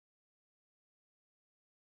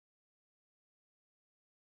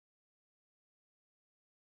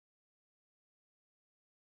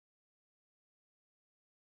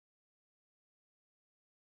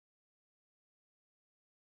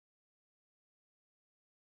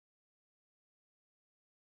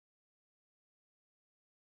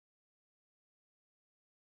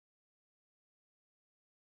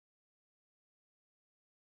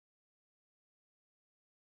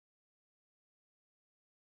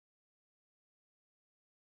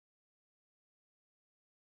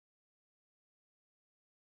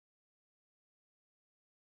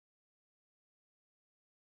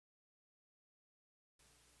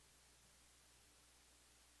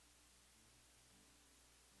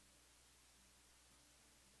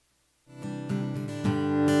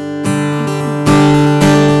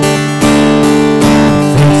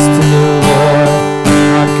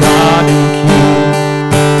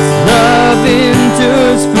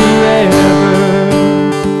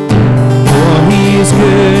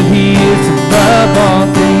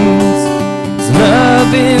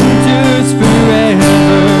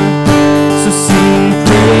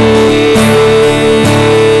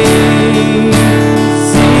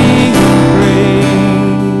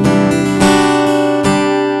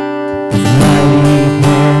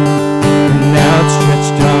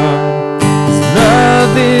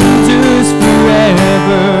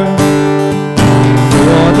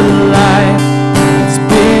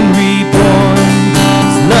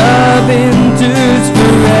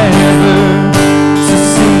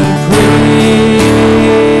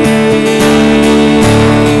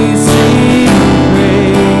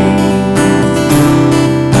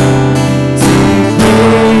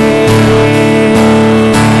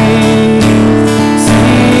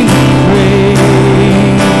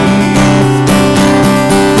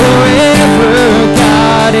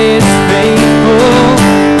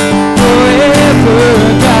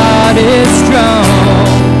is strong.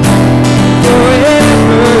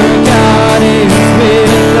 Forever God is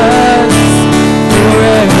with us.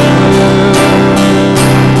 Forever.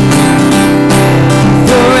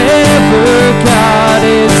 Forever God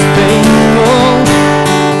is faithful.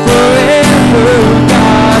 Forever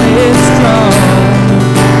God is strong.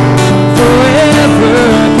 Forever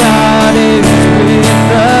God is with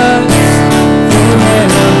us.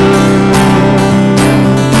 Forever.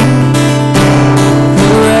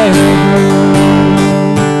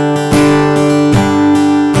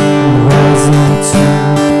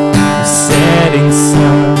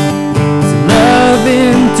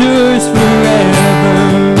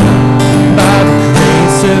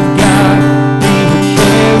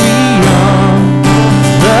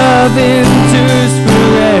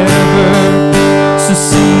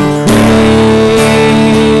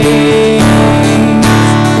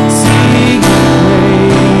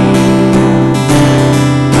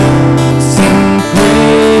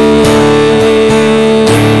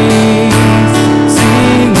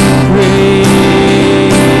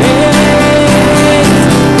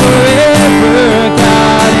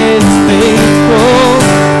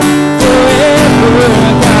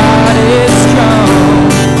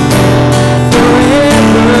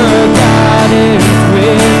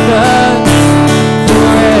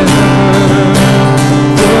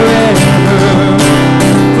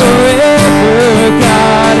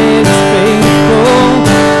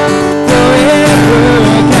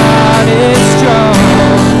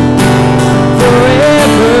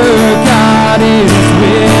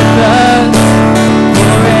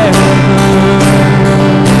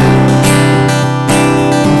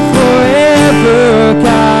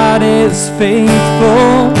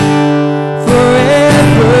 Faithful,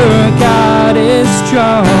 forever God is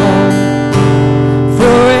strong,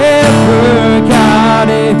 forever God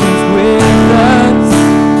is with us,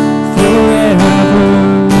 forever.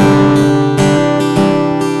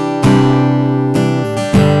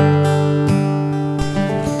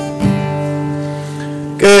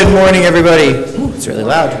 Good morning, everybody. Ooh, it's really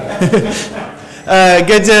loud.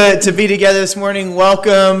 Good to be together this morning.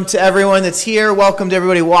 Welcome to everyone that's here. Welcome to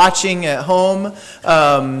everybody watching at home.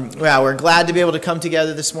 We're glad to be able to come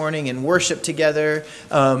together this morning and worship together,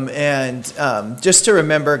 and just to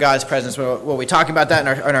remember God's presence. Well, we talk about that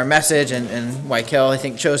in our message, and why Kel, I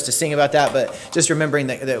think, chose to sing about that, but just remembering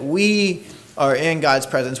that we are in God's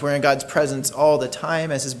presence. We're in God's presence all the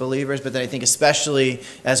time as his believers, but then I think especially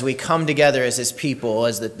as we come together as his people,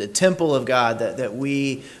 as the temple of God, that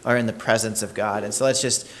we are in the presence of God. And so let's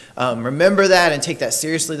just remember that and take that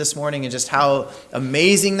seriously this morning, and just how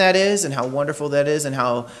amazing that is, and how wonderful that is, and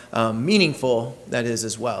how meaningful that is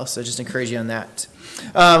as well. So just encourage you on that.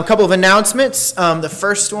 A couple of announcements. The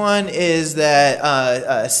first one is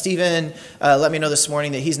that Stephen let me know this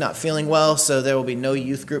morning that he's not feeling well, so there will be no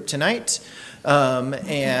youth group tonight. And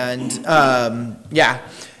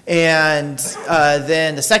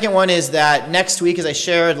then the second one is that next week, as I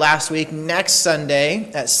shared last week, next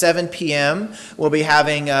Sunday at 7 p.m., we'll be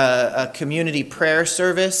having a community prayer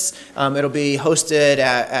service. It'll be hosted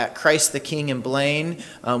at Christ the King in Blaine,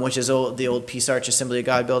 which is the old Peace Arch Assembly of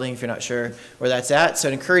God building, if you're not sure where that's at. So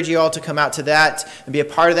I'd encourage you all to come out to that and be a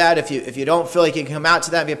part of that. If you don't feel like you can come out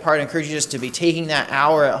to that and be a part, I encourage you just to be taking that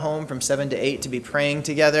hour at home from 7 to 8 to be praying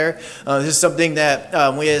together. This is something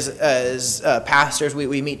that we as pastors,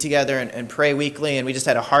 we meet together and pray weekly, and we just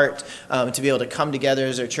had a heart to be able to come together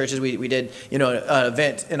as our churches. We did an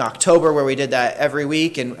event in October where we did that every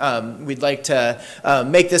week, and we'd like to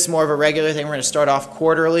make this more of a regular thing. We're going to start off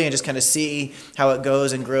quarterly and just kind of see how it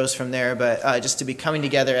goes and grows from there, but just to be coming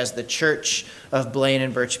together as the church of Blaine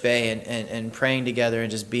and Birch Bay and praying together and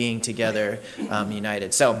just being together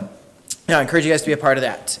united. So I encourage you guys to be a part of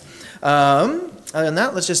that. Other than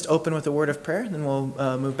that, let's just open with a word of prayer, and then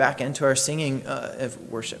we'll move back into our singing of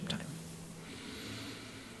worship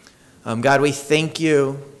time. God, we thank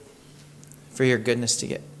you for your goodness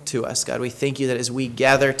to us. God, we thank you that as we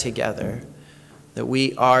gather together, that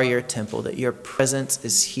we are your temple, that your presence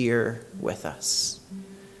is here with us.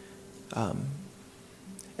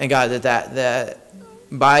 And God, that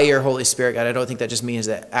by your Holy Spirit, God, I don't think that just means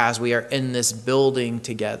that as we are in this building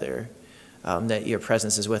together, that your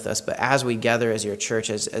presence is with us. But as we gather as your church,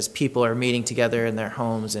 as people are meeting together in their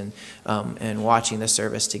homes and watching the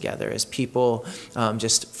service together, as people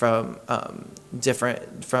just from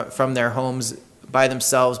their homes by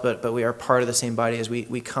themselves, but we are part of the same body, as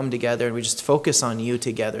we come together and we just focus on you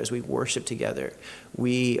together, as we worship together,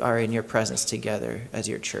 we are in your presence together as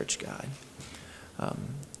your church, God.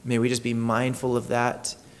 May we just be mindful of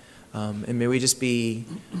that, and may we just be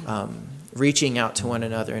reaching out to one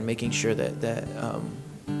another and making sure that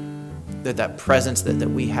that presence that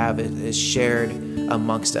we have is shared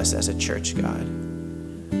amongst us as a church, God.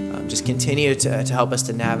 Just continue to help us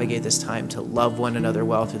to navigate this time, to love one another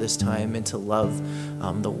well through this time, and to love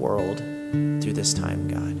the world through this time,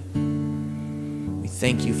 God. We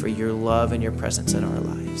thank you for your love and your presence in our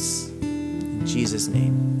lives. In Jesus'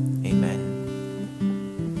 name, amen.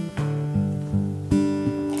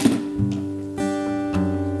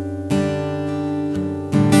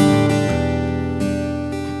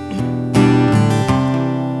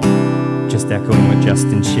 Just echoing what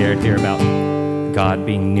Justin shared here about God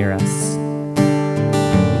being near us.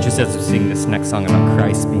 Just as we sing this next song about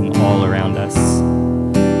Christ being all around us,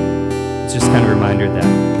 it's just kind of a reminder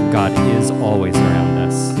that God is always around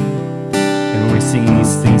us. And when we sing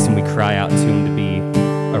these things and we cry out to Him to be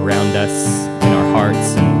around us in our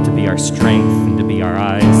hearts and to be our strength and to be our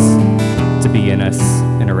eyes, to be in us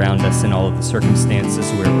and around us in all of the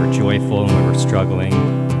circumstances where we're joyful and where we're struggling,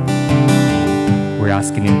 we're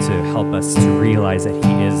asking Him to help us to realize that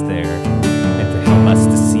He is there and to help us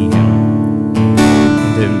to see Him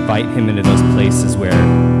and to invite Him into those places where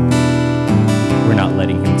we're not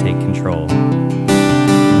letting Him take control.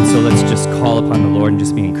 And so let's just call upon the Lord and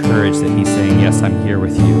just be encouraged that He's saying, yes, I'm here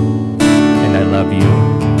with you and I love you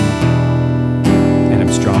and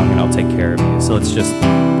I'm strong and I'll take care of you. So let's just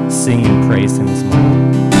sing and praise Him this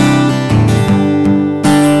morning.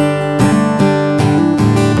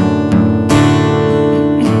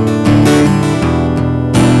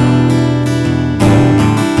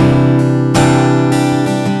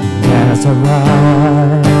 As I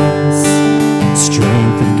rise,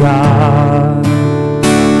 strength of God,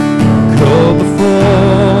 go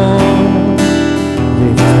before,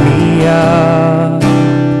 lift me up.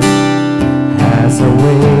 As I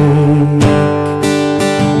wake,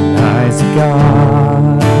 eyes of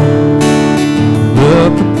God,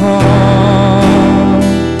 look upon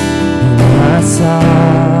my side.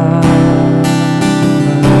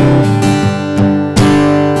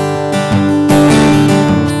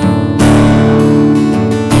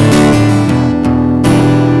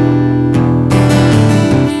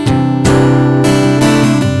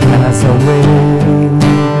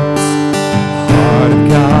 Heart of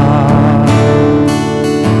God,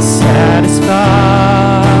 satisfied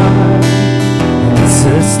and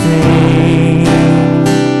sustained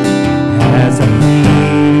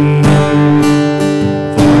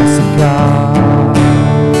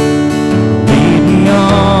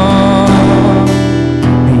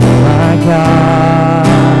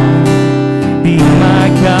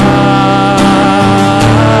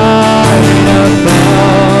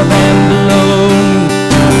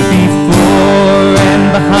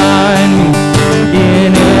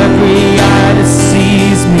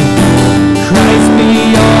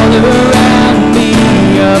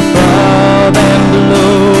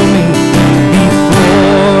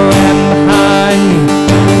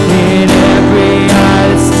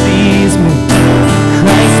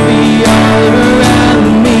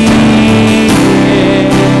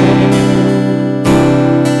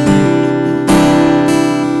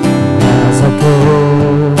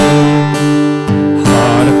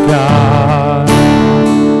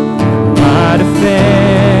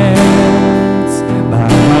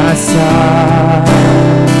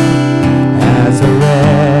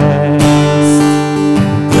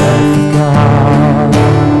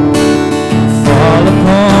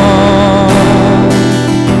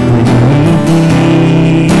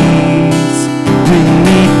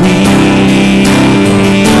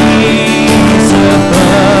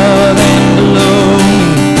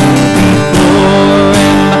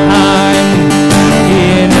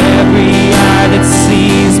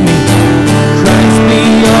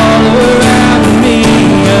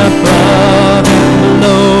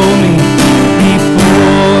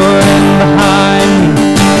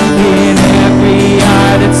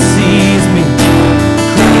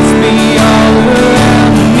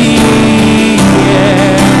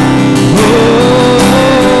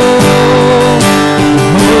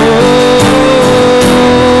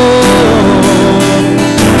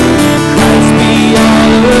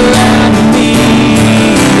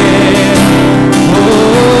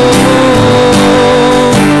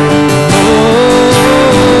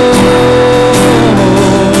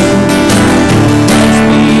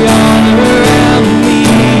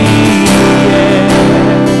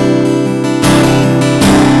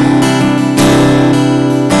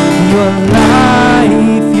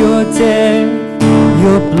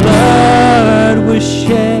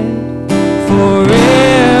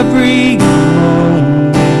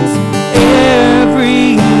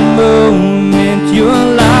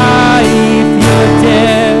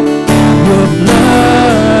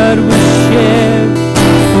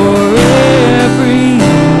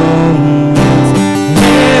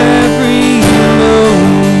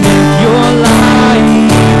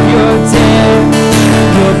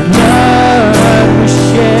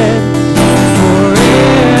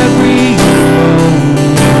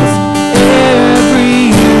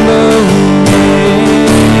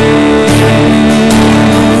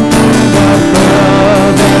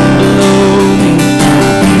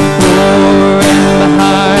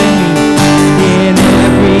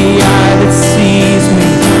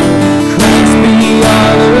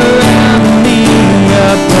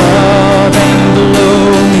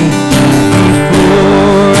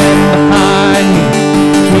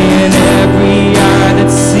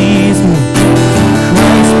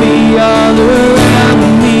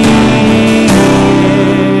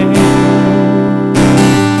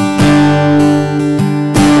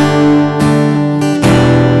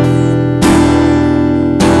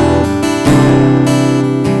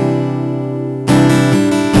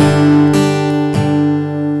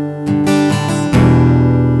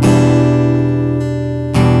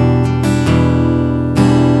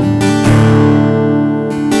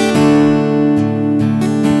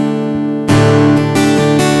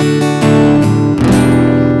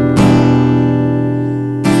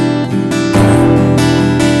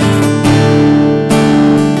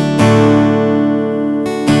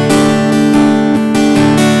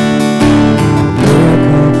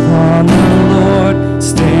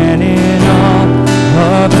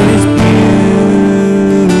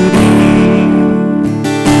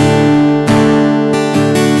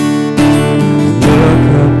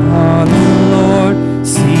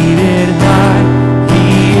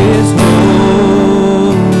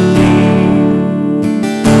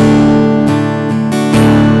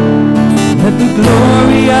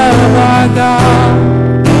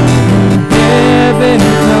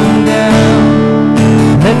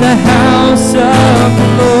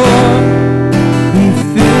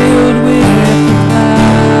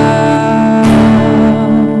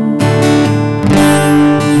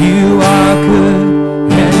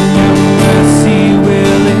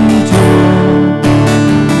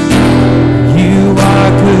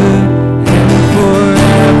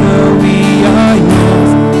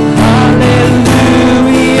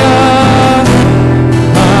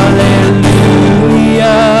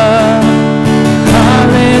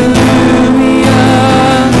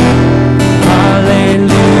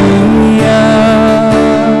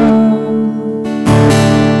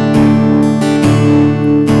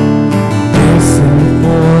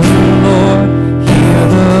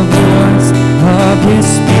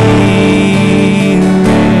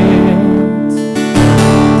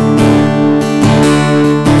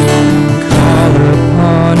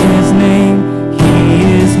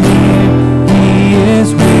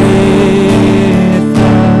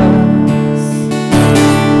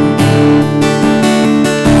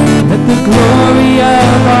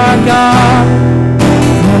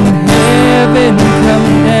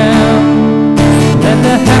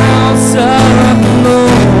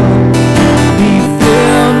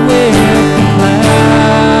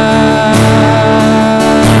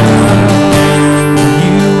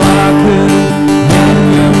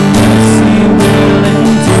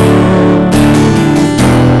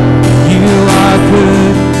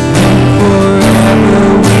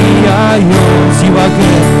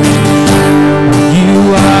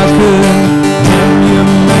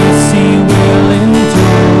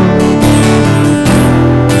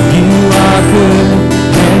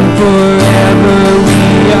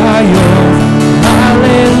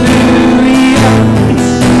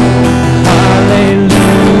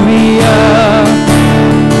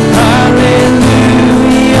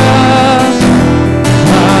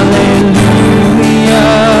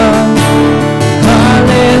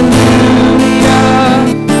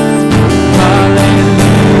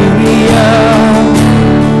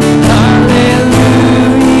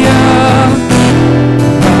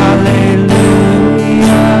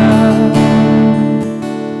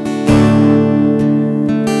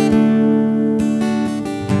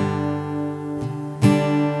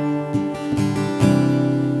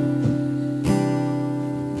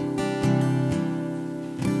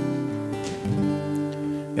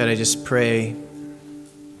God, I just pray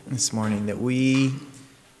this morning that we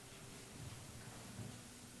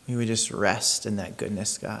would just rest in that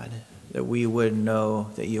goodness, God, that we would know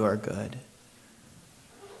that you are good.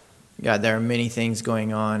 God, there are many things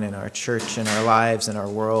going on in our church, in our lives, in our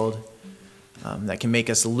world that can make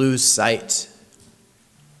us lose sight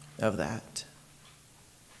of that.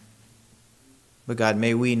 But God,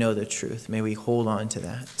 may we know the truth. May we hold on to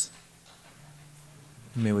that.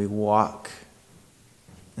 May we walk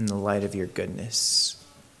in the light of your goodness.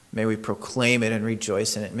 May we proclaim it and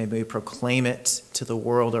rejoice in it. May we proclaim it to the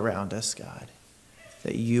world around us, God,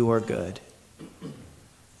 that you are good.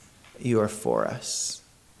 You are for us.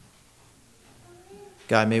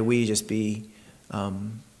 God, may we just be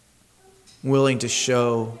willing to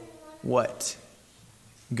show what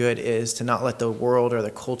good is, to not let the world or the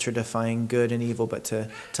culture define good and evil, but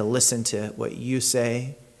to listen to what you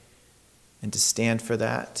say and to stand for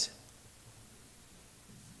that.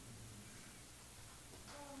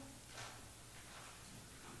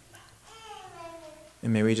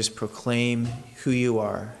 And may we just proclaim who you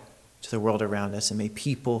are to the world around us, and may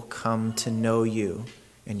people come to know you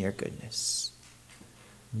and your goodness.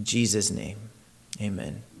 In Jesus' name,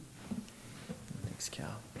 amen. Thanks,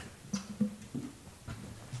 Cal.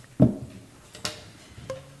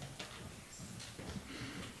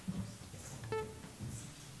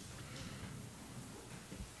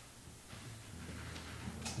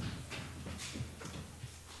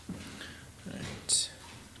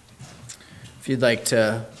 If you'd like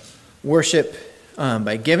to worship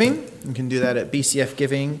by giving, you can do that at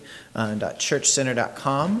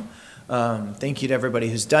bcfgiving.churchcenter.com. Thank you to everybody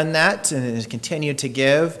who's done that and has continued to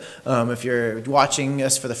give. If you're watching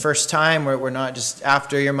us for the first time, we're not just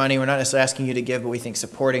after your money. We're not necessarily asking you to give, but we think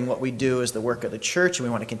supporting what we do is the work of the church, and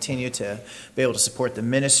we want to continue to be able to support the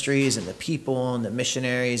ministries and the people and the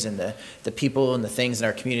missionaries and the people and the things in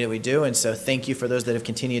our community that we do. And so thank you for those that have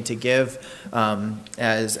continued to give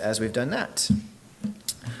as we've done that.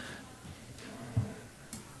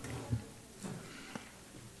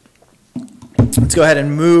 Let's go ahead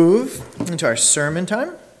and move into our sermon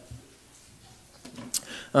time.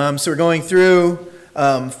 So we're going through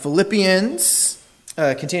Philippians.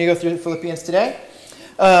 Continue to go through Philippians today.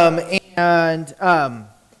 I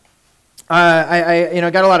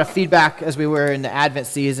got a lot of feedback as we were in the Advent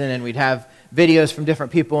season, and we'd have videos from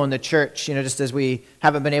different people in the church, just as we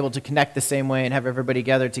haven't been able to connect the same way and have everybody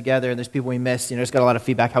gathered together, and there's people we missed, just got a lot of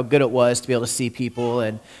feedback how good it was to be able to see people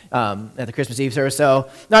and at the Christmas Eve service. So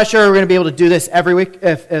not sure we're going to be able to do this every week,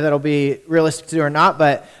 if that'll be realistic to do or not,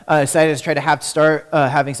 but decided to try to start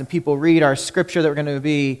having some people read our scripture that we're going to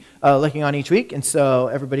be looking on each week, and so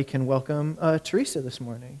everybody can welcome Teresa this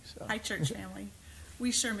morning. So. Hi, church family.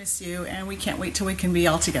 We sure miss you, and we can't wait till we can be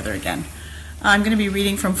all together again. I'm going to be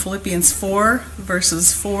reading from Philippians 4,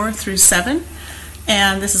 verses 4 through 7,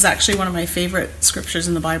 and this is actually one of my favorite scriptures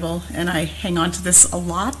in the Bible, and I hang on to this a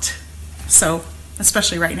lot, so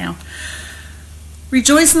especially right now.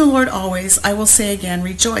 Rejoice in the Lord always. I will say again,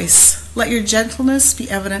 rejoice. Let your gentleness be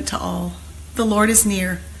evident to all. The Lord is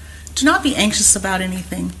near. Do not be anxious about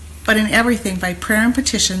anything, but in everything by prayer and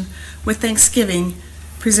petition, with thanksgiving,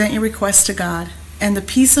 present your requests to God, and the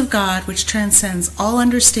peace of God, which transcends all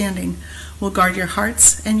understanding, will guard your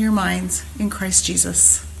hearts and your minds in Christ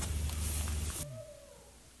Jesus.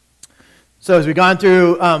 So as we've gone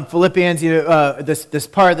through Philippians, this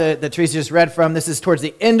part that Teresa just read from, this is towards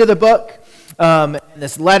the end of the book.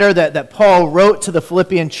 This letter that Paul wrote to the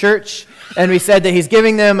Philippian church, and we said that he's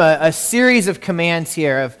giving them a series of commands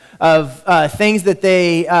here of things that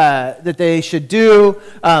they should do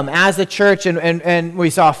as a church, and we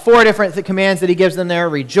saw 4 different commands that he gives them there.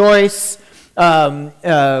 Rejoice. We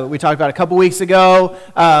talked about a couple weeks ago.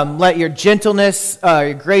 Let your gentleness,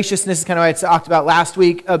 your graciousness, is kind of what I talked about last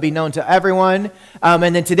week, be known to everyone.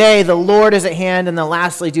 And then today, the Lord is at hand. And then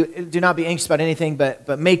lastly, do not be anxious about anything,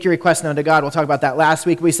 but make your requests known to God. We'll talk about that last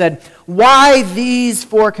week. We said, why these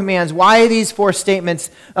 4 commands? Why these 4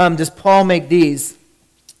 statements does Paul make these?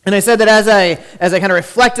 And I said that as I kind of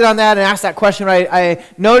reflected on that and asked that question, what I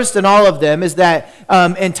noticed in all of them is that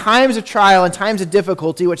in times of trial and times of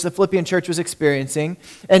difficulty, which the Philippian church was experiencing,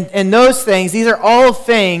 and those things, these are all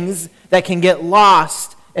things that can get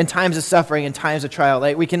lost in times of suffering and times of trial.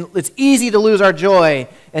 Like it's easy to lose our joy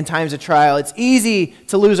in times of trial. It's easy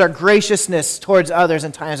to lose our graciousness towards others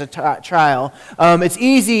in times of trial. It's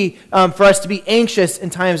easy for us to be anxious in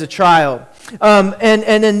times of trial.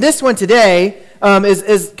 And then this one today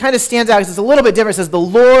is kind of stands out because it's a little bit different. It says, the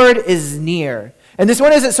Lord is near. And this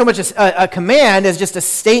one isn't so much a command as just a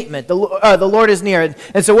statement. The Lord is near.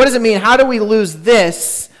 And so what does it mean? How do we lose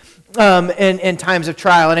this in times of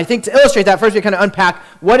trial. And I think to illustrate that, first we kind of unpack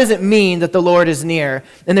what does it mean that the Lord is near.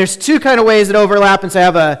 And there's two kind of ways that overlap, and so I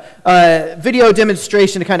have a video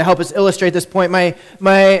demonstration to kind of help us illustrate this point. My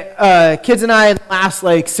kids and I, in the last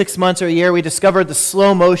 6 months or a year, we discovered the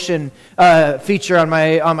slow motion feature on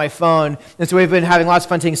my phone. And so we've been having lots of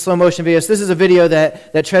fun taking slow motion videos. This is a video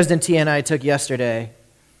that Tresden T and I took yesterday.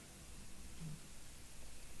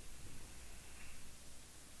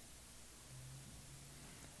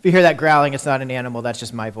 If you hear that growling, it's not an animal, that's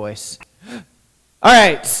just my voice. All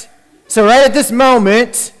right, so right at this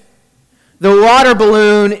moment, the water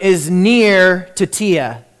balloon is near to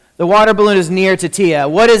Tia. The water balloon is near to Tia.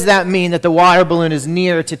 What does that mean, that the water balloon is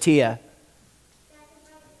near to Tia?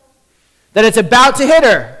 That it's about to hit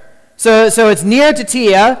her. So it's near to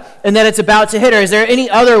Tia, and that it's about to hit her. Is there any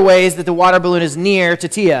other ways that the water balloon is near to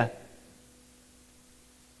Tia?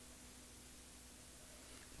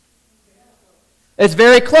 It's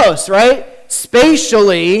very close, right?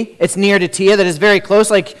 Spatially, it's near to Tia. That is very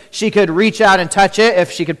close. Like she could reach out and touch it.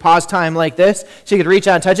 If she could pause time like this, she could reach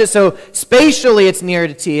out and touch it. So spatially, it's near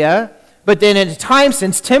to Tia. But then in time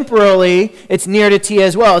sense, temporally, it's near to Tia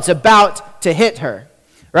as well. It's about to hit her,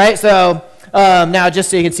 right? So now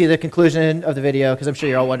just so you can see the conclusion of the video, because I'm sure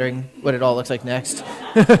you're all wondering what it all looks like next.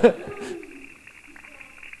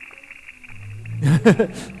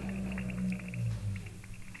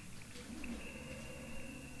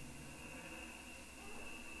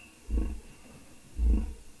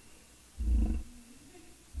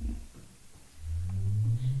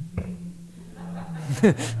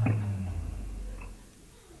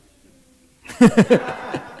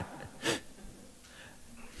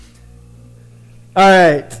 All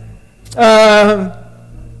right.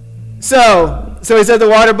 So he said the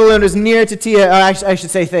water balloon is near to Tia. I should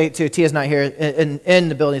say too. Tia's not here in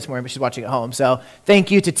the building this morning, but she's watching at home. So thank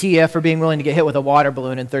you to Tia for being willing to get hit with a water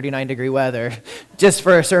balloon in 39-degree weather, just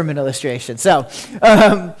for a sermon illustration. So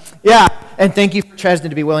yeah, and thank you for Tresden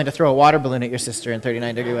to be willing to throw a water balloon at your sister in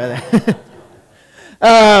 39-degree weather.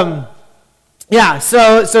 Yeah,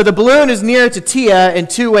 so the balloon is near to Tia in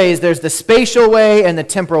two ways. There's the spatial way and the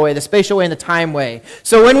temporal way, the spatial way and the time way.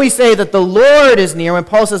 So when we say that the Lord is near, when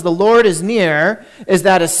Paul says the Lord is near, is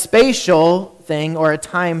that a spatial thing or a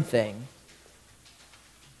time thing?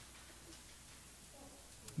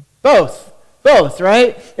 Both,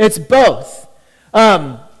 right? It's both.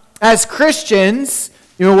 As Christians,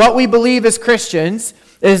 what we believe as Christians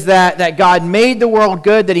is that God made the world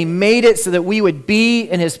good, that he made it so that we would be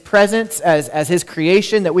in his presence as his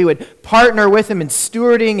creation, that we would partner with him in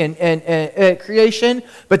stewarding and creation,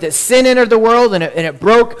 but that sin entered the world and it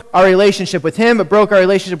broke our relationship with him, it broke our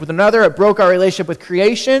relationship with another, it broke our relationship with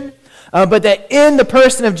creation, but that in the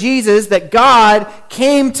person of Jesus, that God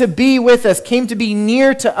came to be with us, came to be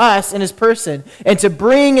near to us in his person, and to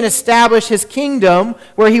bring and establish his kingdom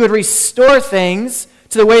where he would restore things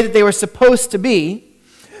to the way that they were supposed to be.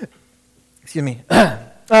 Excuse me.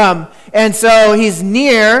 And so he's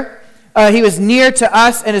near. He was near to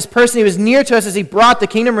us and his person. He was near to us as he brought the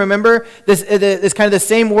kingdom. Remember this kind of the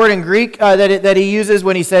same word in Greek that he uses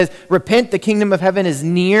when he says, repent, the kingdom of heaven is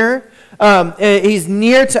near. He's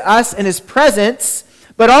near to us in his presence.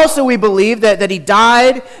 But also we believe that he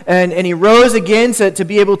died and he rose again to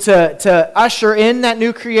be able to usher in that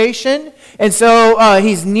new creation. And so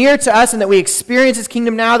he's near to us and that we experience his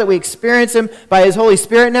kingdom now, that we experience him by his Holy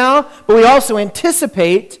Spirit now. But we also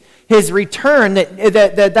anticipate his return,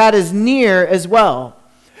 that is near as well.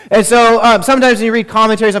 And so sometimes when you read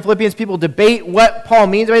commentaries on Philippians, people debate what Paul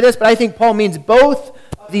means by this. But I think Paul means both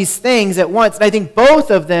these things at once. And I think both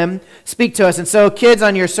of them speak to us. And so kids,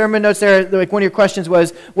 on your sermon notes there, like one of your questions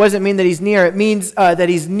was, what does it mean that he's near? It means that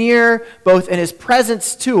he's near both in his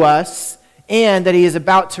presence to us and that he is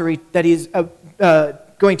going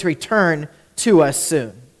to return to us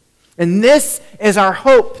soon. And this is our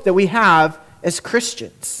hope that we have as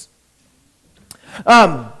Christians.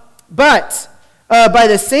 But by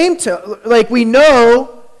the same token, we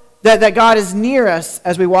know that God is near us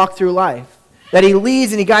as we walk through life. That he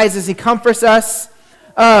leads and he guides us, he comforts us.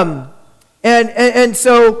 And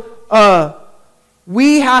so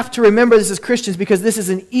we have to remember this as Christians because this is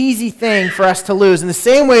an easy thing for us to lose. In the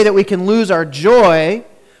same way that we can lose our joy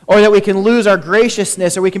or that we can lose our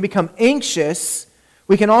graciousness or we can become anxious,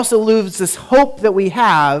 we can also lose this hope that we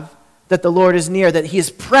have that the Lord is near, that he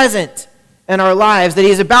is present in our lives, that he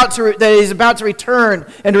is about to return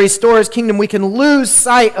and to restore his kingdom. We can lose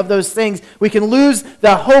sight of those things. We can lose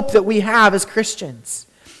the hope that we have as Christians.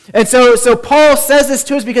 And so Paul says this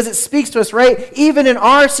to us because it speaks to us, right? Even in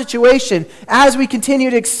our situation, as we continue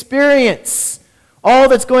to experience all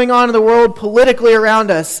that's going on in the world politically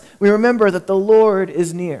around us, we remember that the Lord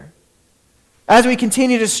is near. As we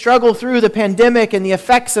continue to struggle through the pandemic and the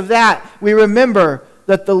effects of that, we remember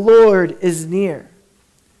that the Lord is near.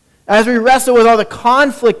 As we wrestle with all the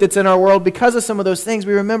conflict that's in our world because of some of those things,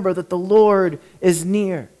 we remember that the Lord is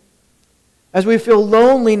near. As we feel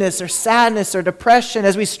loneliness or sadness or depression,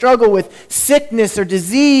 as we struggle with sickness or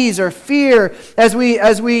disease or fear, as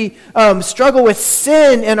we struggle with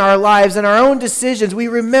sin in our lives and our own decisions, we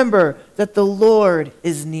remember that the Lord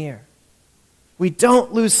is near. We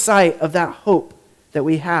don't lose sight of that hope that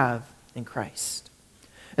we have in Christ.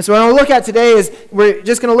 And so what I want to look at today is we're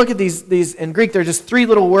just going to look at these in Greek, they're just three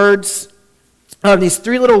little words, these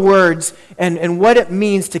three little words and what it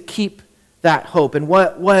means to keep that hope and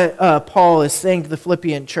what Paul is saying to the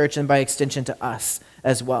Philippian church and by extension to us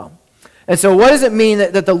as well. And so what does it mean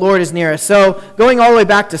that the Lord is near us? So going all the way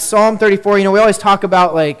back to Psalm 34, we always talk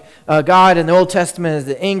about like God in the Old Testament as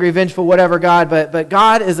the angry, vengeful, whatever God, but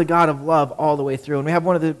God is a God of love all the way through. And we have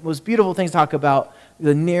one of the most beautiful things to talk about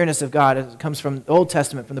the nearness of God. It comes from the Old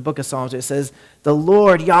Testament, from the book of Psalms. It says, the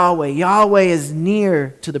Lord Yahweh is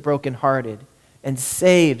near to the brokenhearted and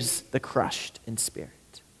saves the crushed in spirit.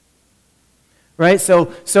 Right?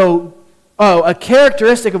 So a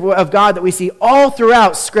characteristic of God that we see all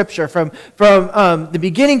throughout Scripture, from the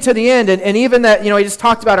beginning to the end, and even that, he just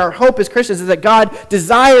talked about our hope as Christians, is that God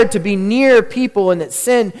desired to be near people and that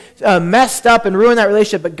sin messed up and ruined that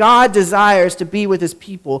relationship, but God desires to be with his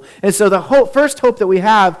people. And so the first hope that we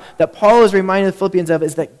have, that Paul is reminding the Philippians of,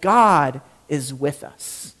 is that God is with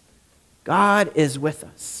us. God is with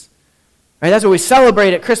us. Right? That's what we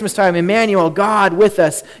celebrate at Christmas time, Emmanuel, God with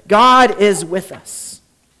us. God is with us.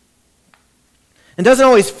 It doesn't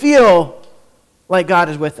always feel like God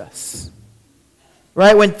is with us.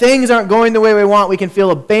 Right? When things aren't going the way we want, we can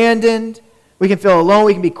feel abandoned. We can feel alone.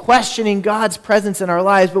 We can be questioning God's presence in our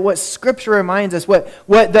lives. But what Scripture reminds us, what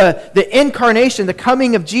the incarnation, the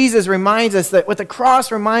coming of Jesus reminds us, that what the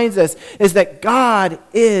cross reminds us, is that God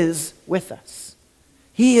is with us.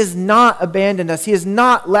 He has not abandoned us. He has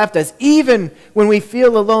not left us. Even when we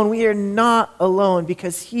feel alone, we are not alone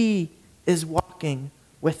because he is walking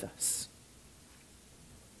with us.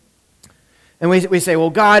 And we say,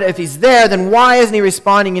 well, God, if he's there, then why isn't he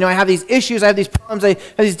responding? I have these issues, I have these problems, I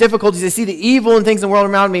have these difficulties, I see the evil and things in the world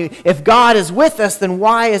around me. If God is with us, then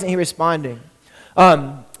why isn't he responding?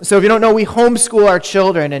 So if you don't know, we homeschool our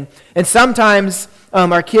children, and sometimes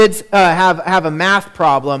our kids have a math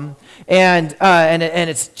problem, and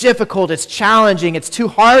it's difficult, it's challenging, it's too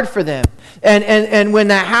hard for them. And when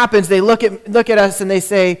that happens, they look at us and they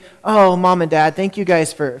say, "Oh, Mom and Dad, thank you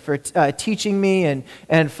guys for teaching me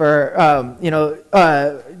and for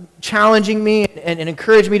challenging me and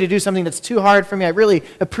encouraging me to do something that's too hard for me. I really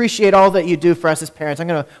appreciate all that you do for us as parents. I'm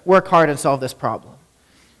going to work hard and solve this problem."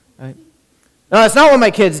 Right? No, that's not what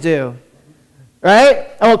my kids do. Right?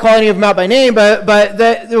 I won't call any of them out by name, but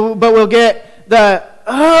we'll get the,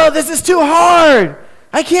 "Oh, this is too hard.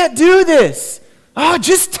 I can't do this. Oh,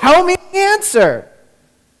 just tell me the answer."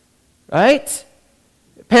 Right?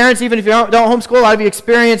 Parents, even if you don't homeschool, a lot of you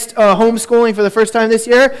experienced homeschooling for the first time this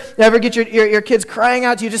year. You ever get your kids crying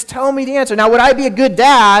out to you, "Just tell me the answer." Now, would I be a good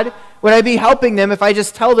dad? Would I be helping them if I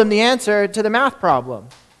just tell them the answer to the math problem?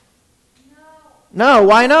 No,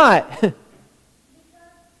 why not?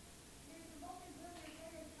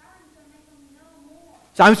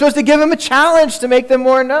 So I'm supposed to give them a challenge to make them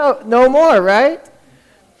know more, right?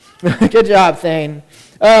 Good job, Thane.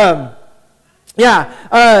 I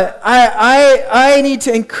need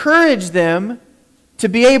to encourage them to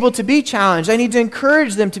be able to be challenged. I need to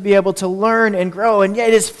encourage them to be able to learn and grow. And yet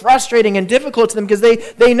it is frustrating and difficult to them because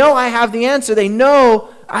they know I have the answer. They know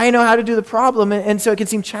I know how to do the problem. And so it can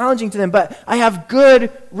seem challenging to them. But I have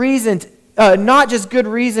good reasons, not just good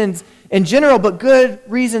reasons in general, but good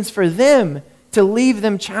reasons for them to leave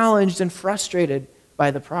them challenged and frustrated by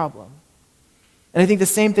the problem. And I think the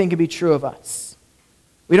same thing can be true of us.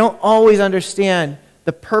 We don't always understand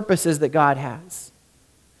the purposes that God has.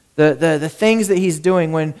 The things that he's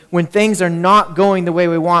doing when things are not going the way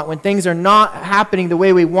we want, when things are not happening the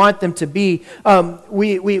way we want them to be.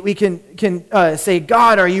 We can say,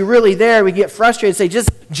 "God, are you really there?" We get frustrated, say,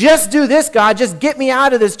 just do this, God. Just get me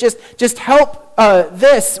out of this. Just help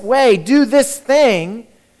this way. Do this thing.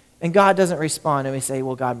 And God doesn't respond, and we say,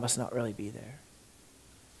 "Well, God must not really be there."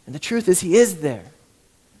 And the truth is, he is there.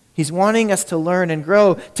 He's wanting us to learn and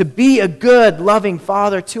grow, to be a good, loving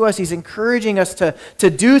Father to us. He's encouraging us to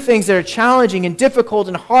do things that are challenging and difficult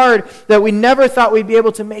and hard that we never thought we'd be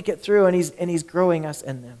able to make it through, and he's growing us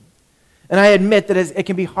in them. And I admit that it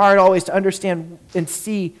can be hard always to understand and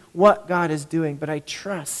see what God is doing, but I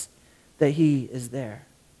trust that he is there.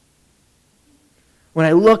 When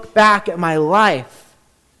I look back at my life,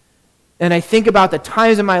 And I think about the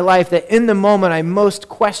times in my life that in the moment I most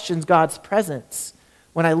questioned God's presence.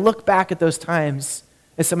 When I look back at those times,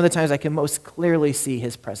 it's some of the times I can most clearly see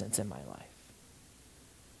his presence in my life.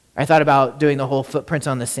 I thought about doing the whole footprints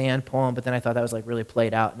on the sand poem, but then I thought that was like really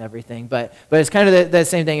played out and everything. But it's kind of the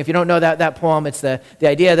same thing. If you don't know that poem, it's the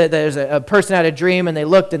idea that there's a person had a dream and they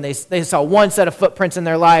looked and they saw one set of footprints in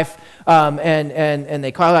their life, and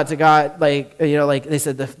they called out to God, like they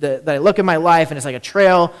said that I look in my life and it's like a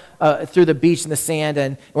trail through the beach and the sand.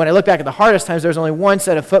 And when I look back at the hardest times, there was only one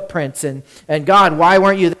set of footprints. And God, why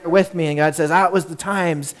weren't you there with me? And God says, that was the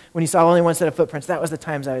times when you saw only one set of footprints. That was the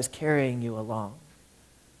times I was carrying you along.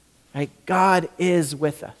 Right? God is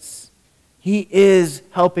with us. He is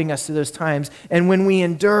helping us through those times. And when we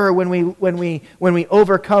endure, when we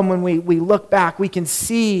overcome, when we look back, we can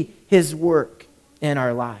see his work in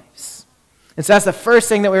our lives. And so that's the first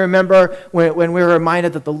thing that we remember when we're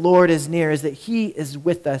reminded that the Lord is near, is that he is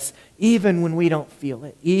with us even when we don't feel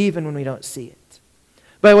it, even when we don't see it.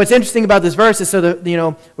 But what's interesting about this verse is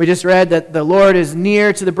we just read that the Lord is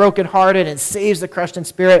near to the brokenhearted and saves the crushed in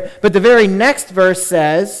spirit. But the very next verse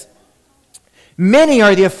says, many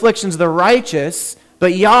are the afflictions of the righteous,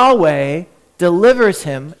 but Yahweh delivers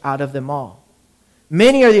him out of them all.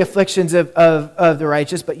 Many are the afflictions of the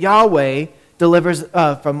righteous, but Yahweh delivers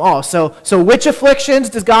from all. So which afflictions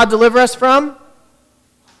does God deliver us from?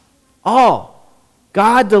 All.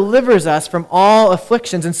 God delivers us from all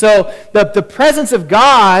afflictions. And so the presence of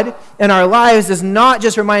God in our lives does not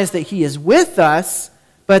just remind us that he is with us,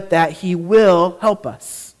 but that he will help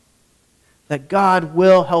us. That God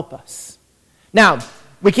will help us. Now,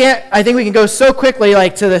 I think we can go so quickly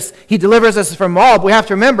to this, he delivers us from all, but we have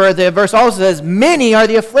to remember the verse also says, many are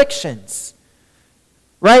the afflictions.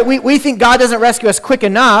 Right? We think God doesn't rescue us quick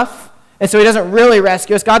enough, and so he doesn't really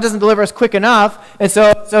rescue us. God doesn't deliver us quick enough, and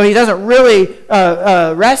so he doesn't really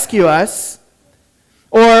rescue us.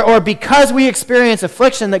 Or because we experience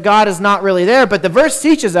affliction that God is not really there. But the verse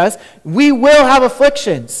teaches us we will have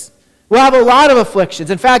afflictions. We'll have a lot of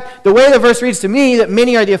afflictions. In fact, the way the verse reads to me, that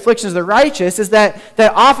many are the afflictions of the righteous, is that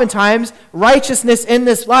oftentimes righteousness in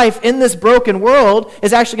this life, in this broken world,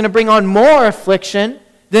 is actually going to bring on more affliction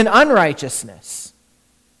than unrighteousness.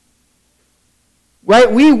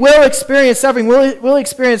 Right? We will experience suffering, we'll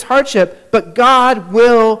experience hardship, but God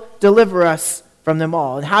will deliver us from them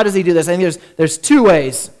all. And how does he do this? I think there's two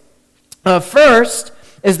ways. First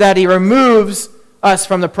is that he removes us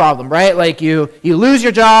from the problem, right? Like you lose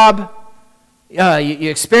your job, you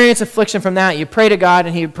experience affliction from that, you pray to God,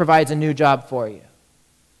 and he provides a new job for you.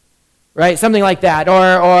 Right? Something like that.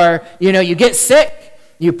 Or you get sick,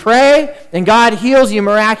 you pray, and God heals you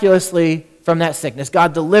miraculously from that sickness.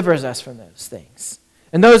 God delivers us from those things.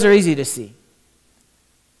 And those are easy to see.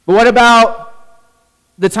 But what about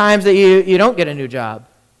the times that you don't get a new job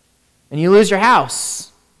and you lose your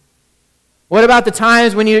house? What about the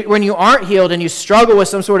times when you aren't healed and you struggle with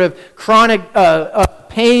some sort of chronic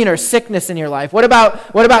pain or sickness in your life? What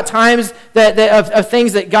about times of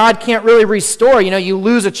things that God can't really restore? You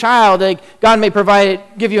lose a child. God may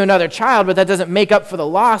give you another child, but that doesn't make up for the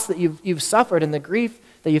loss that you've suffered and the grief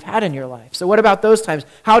that you've had in your life. So what about those times?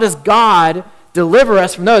 How does God deliver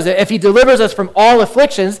us from those? If he delivers us from all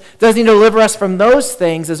afflictions, does he deliver us from those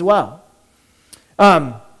things as well?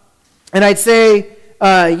 And I'd say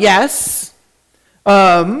yes.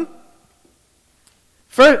 And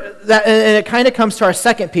it kind of comes to our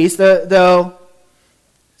second piece, though.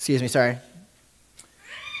 Excuse me, sorry.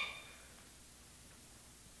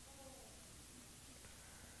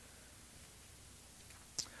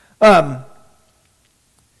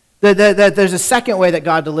 There's a second way that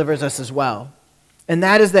God delivers us as well, and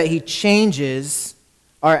that is that he changes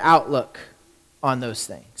our outlook on those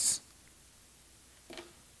things.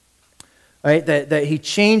 Right? That he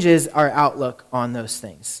changes our outlook on those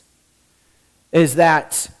things. Is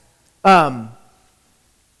that by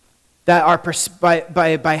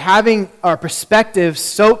having our perspective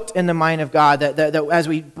soaked in the mind of God, that as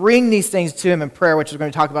we bring these things to him in prayer, which we're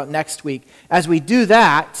going to talk about next week, as we do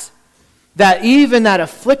that even that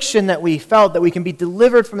affliction that we felt, that we can be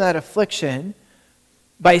delivered from that affliction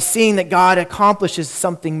by seeing that God accomplishes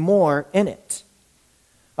something more in it.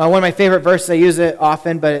 One of my favorite verses, I use it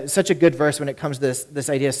often, but it's such a good verse when it comes to this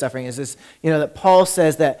idea of suffering, is this, that Paul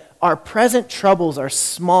says that our present troubles are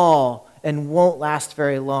small and won't last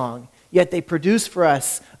very long, yet they produce for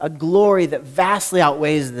us a glory that vastly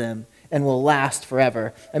outweighs them and will last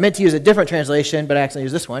forever. I meant to use a different translation, but I actually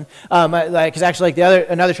use this one. Because actually,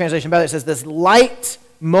 another translation about it says, this light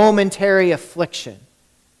momentary affliction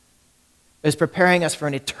is preparing us for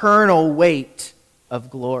an eternal weight of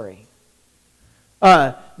glory.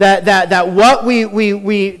 That what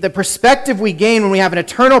the perspective we gain when we have an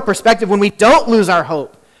eternal perspective, when we don't lose our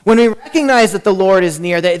hope, when we recognize that the Lord is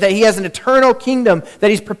near, that he has an eternal kingdom that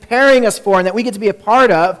he's preparing us for and that we get to be a part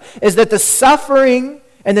of, is that the suffering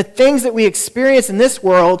and the things that we experience in this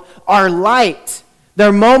world are light.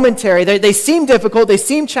 They're momentary. They seem difficult. They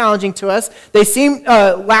seem challenging to us. They seem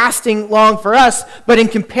lasting long for us. But in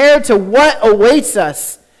compared to what awaits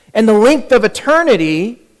us and the length of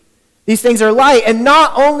eternity, these things are light. And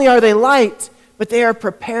not only are they light, but they are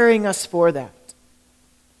preparing us for that.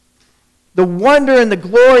 The wonder and the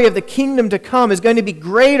glory of the kingdom to come is going to be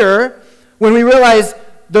greater when we realize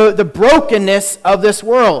the brokenness of this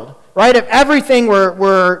world. Right? If everything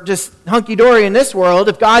were just hunky-dory in this world,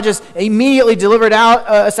 if God just immediately delivered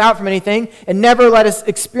us out from anything and never let us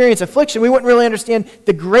experience affliction, we wouldn't really understand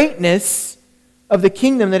the greatness of the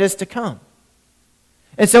kingdom that is to come.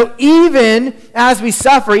 And so even as we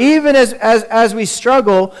suffer, even as we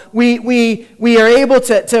struggle, we are able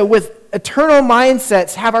to with eternal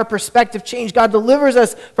mindsets, have our perspective change. God delivers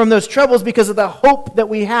us from those troubles because of the hope that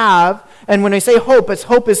we have. And when I say hope is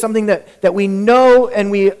something that we know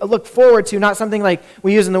and we look forward to, not something like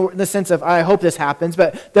we use in the sense of, I hope this happens,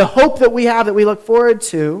 but the hope that we have that we look forward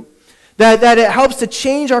to, that it helps to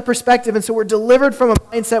change our perspective. And so we're delivered from a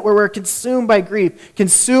mindset where we're consumed by grief,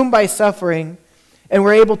 consumed by suffering, and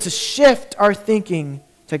we're able to shift our thinking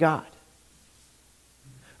to God.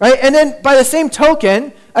 Right? And then by the same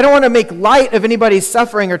token, I don't want to make light of anybody's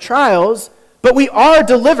suffering or trials, but we are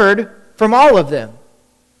delivered from all of them.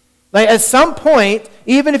 Like at some point,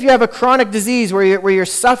 even if you have a chronic disease where you're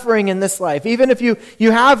suffering in this life, even if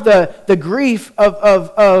you have the grief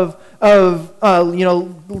of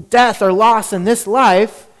death or loss in this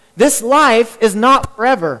life is not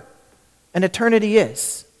forever, and eternity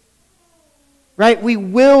is. Right? We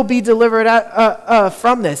will be delivered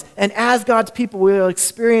from this. And as God's people, we will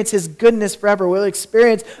experience his goodness forever. We'll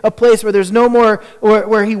experience a place where there's no more,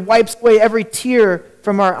 where he wipes away every tear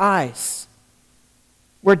from our eyes.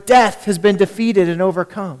 Where death has been defeated and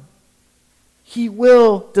overcome. He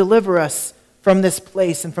will deliver us from this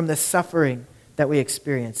place and from this suffering that we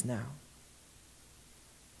experience now.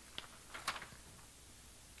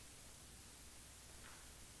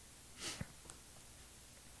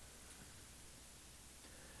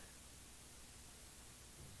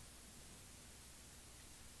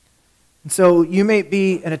 And so you may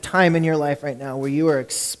be in a time in your life right now where you are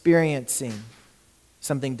experiencing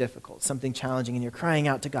something difficult, something challenging, and you're crying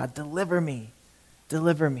out to God, deliver me,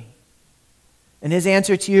 deliver me. And his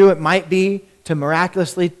answer to you, it might be to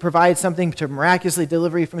miraculously provide something, to miraculously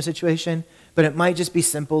deliver you from a situation, but it might just be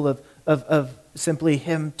simple of simply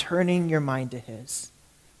him turning your mind to his,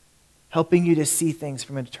 helping you to see things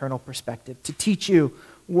from an eternal perspective, to teach you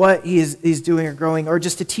what he's doing or growing, or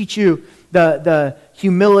just to teach you the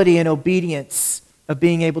humility and obedience of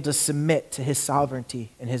being able to submit to his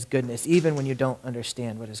sovereignty and his goodness, even when you don't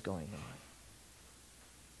understand what is going on.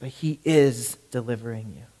 But he is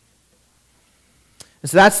delivering you. And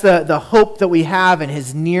so that's the hope that we have in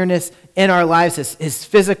his nearness in our lives, his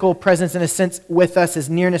physical presence in a sense with us, his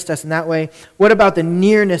nearness to us in that way. What about the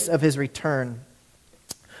nearness of his return?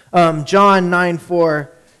 John 9:4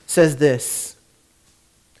 says this,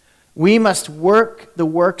 we must work the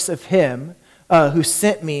works of him who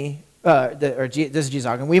sent me, this is Jesus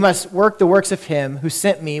talking, we must work the works of him who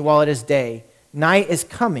sent me while it is day. Night is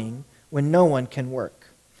coming when no one can work.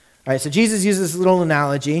 All right, so Jesus uses this little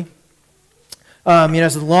analogy.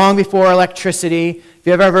 It's long before electricity. If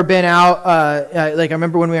you've ever been out, like I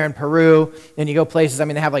remember when we were in Peru, and you go places,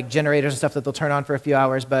 they have like generators and stuff that they'll turn on for a few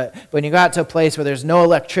hours, but when you go out to a place where there's no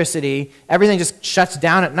electricity, everything just shuts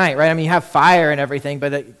down at night, right? You have fire and everything,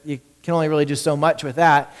 but you can only really do so much with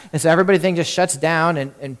that. And so everything just shuts down,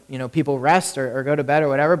 and people rest or go to bed or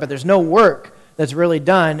whatever, but there's no work that's really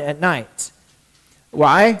done at night.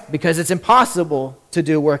 Why? Because it's impossible to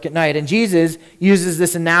do work at night. And Jesus uses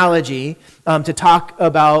this analogy to talk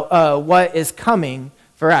about what is coming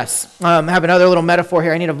for us. I have another little metaphor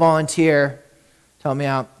here. I need a volunteer. Help me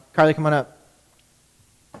out. Carly, come on up.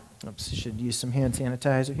 Oops, should use some hand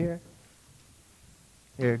sanitizer here.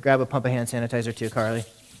 Here, grab a pump of hand sanitizer too, Carly.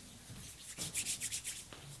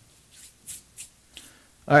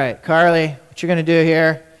 All right, Carly, what you're going to do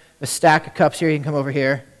here, a stack of cups here. You can come over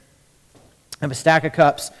here. I have a stack of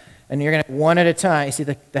cups, and you're going to, one at a time, you see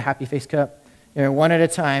the happy face cup? One at a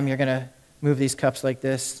time, you're going to move these cups like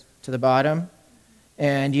this to the bottom,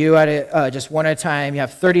 and you just one at a time, you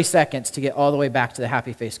have 30 seconds to get all the way back to the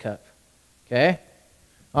happy face cup. Okay?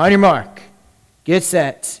 On your mark, get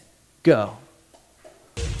set, go.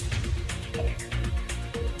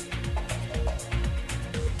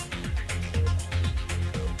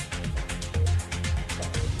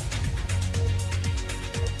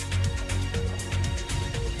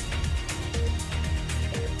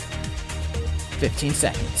 15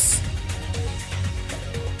 seconds.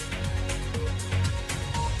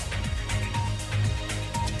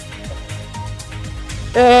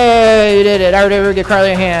 Hey, you did it. I would give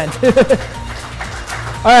Carly a hand.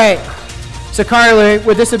 All right. So Carly,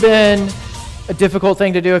 would this have been a difficult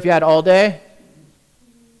thing to do if you had all day?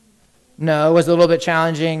 No, it was a little bit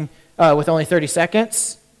challenging with only 30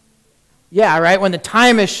 seconds. Yeah, right? When the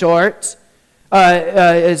time is short,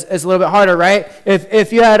 is a little bit harder, right?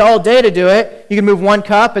 If you had all day to do it, you can move one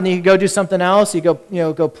cup and then you can go do something else. You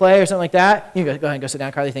go play or something like that. You can go ahead and go sit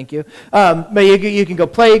down, Carly. Thank you. But you can go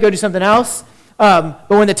play. You go do something else. But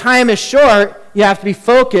when the time is short, you have to be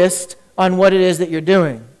focused on what it is that you're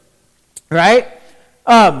doing, right?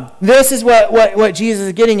 This is what Jesus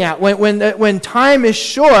is getting at. When time is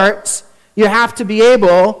short, you have to be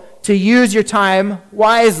able to use your time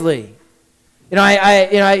wisely. You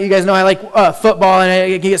guys know I like football, and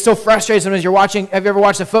I get so frustrated sometimes. You're watching. Have you ever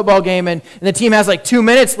watched a football game and the team has like 2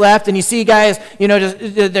 minutes left, and you see guys,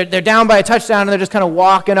 they're down by a touchdown and they're just kind of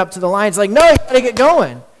walking up to the line. It's like, no, you got to get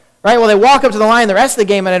going, right? Well, they walk up to the line the rest of the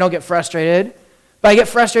game, and I don't get frustrated, but I get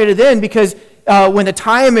frustrated then because when the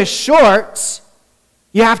time is short,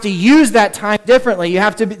 you have to use that time differently. You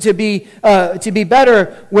have to be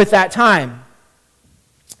better with that time.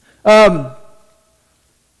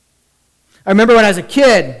 I remember when I was a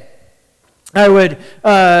kid, I would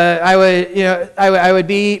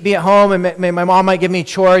be at home, and my mom might give me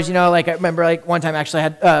chores. Like I remember, like one time actually, I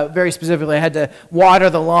had very specifically, I had to water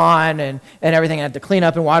the lawn and everything. I had to clean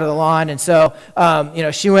up and water the lawn, and so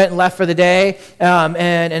she went and left for the day.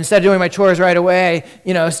 And instead of doing my chores right away,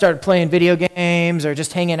 I started playing video games or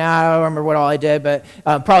just hanging out. I don't remember what all I did, but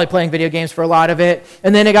probably playing video games for a lot of it.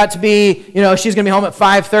 And then it got to be, she's gonna be home at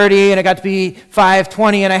 5:30, and it got to be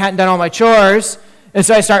 5:20, and I hadn't done all my chores. And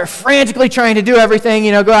so I start frantically trying to do everything,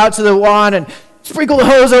 go out to the lawn and sprinkle the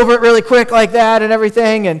hose over it really quick like that and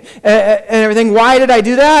everything. And everything. Why did I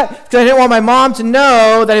do that? Because I didn't want my mom to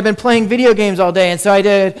know that I'd been playing video games all day. And so I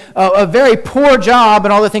did a very poor job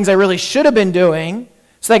in all the things I really should have been doing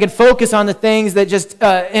so I could focus on the things that just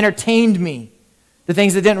entertained me, the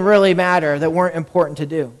things that didn't really matter, that weren't important to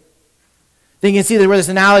do. I think you can see that where this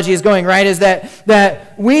analogy is going, right, is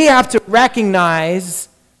that we have to recognize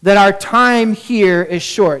that our time here is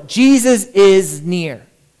short. Jesus is near.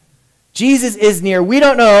 Jesus is near. We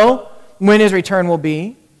don't know when his return will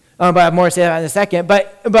be, but I have more to say about that in a second.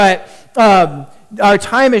 But our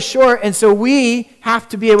time is short, and so we have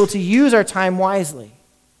to be able to use our time wisely.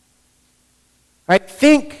 Right?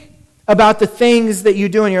 Think about the things that you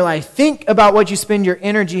do in your life. Think about what you spend your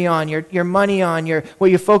energy on, your money on, what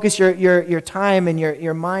you focus your time and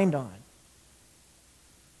your mind on.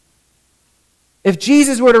 If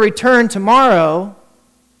Jesus were to return tomorrow,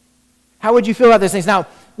 how would you feel about these things? Now,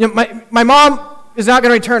 my mom is not going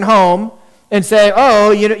to return home and say, "Oh,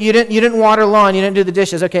 you didn't water lawn, you didn't do the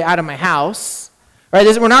dishes. Okay, out of my house." Right?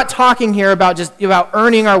 We're not talking here about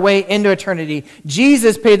earning our way into eternity.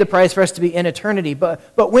 Jesus paid the price for us to be in eternity.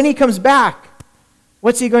 But when he comes back,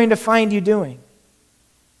 what's he going to find you doing?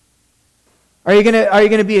 Are you going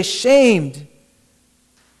to be ashamed,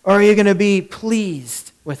 or are you going to be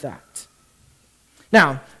pleased with that?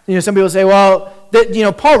 Now, some people say, well,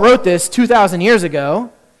 Paul wrote this 2,000 years ago,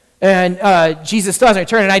 and Jesus still hasn't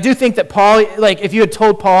returned. And I do think that Paul, if you had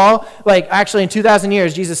told Paul, actually in 2,000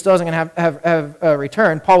 years, Jesus still isn't going to have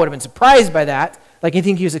returned, Paul would have been surprised by that. I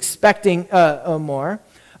think he was expecting more.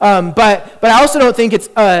 But I also don't think it's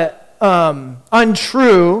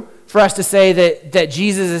untrue for us to say that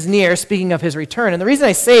Jesus is near, speaking of his return. And the reason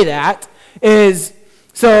I say that is,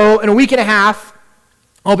 so in a week and a half,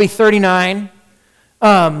 I'll be 39.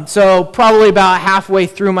 So probably about halfway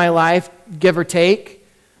through my life, give or take.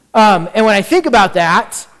 And when I think about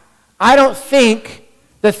that, I don't think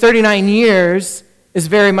that 39 years is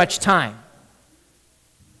very much time.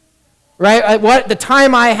 Right? The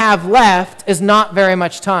time I have left is not very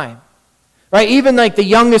much time. Right? Even the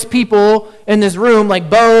youngest people in this room, like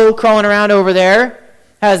Bo crawling around over there,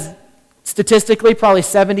 has statistically probably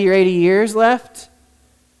 70 or 80 years left.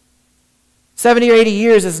 70 or 80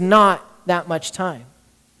 years is not that much time.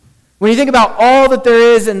 When you think about all that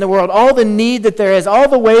there is in the world, all the need that there is, all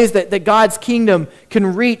the ways that God's kingdom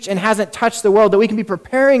can reach and hasn't touched the world, that we can be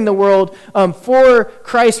preparing the world for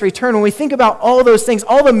Christ's return, when we think about all those things,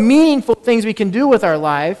 all the meaningful things we can do with our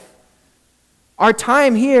life, our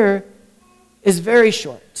time here is very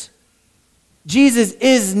short. Jesus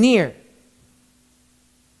is near.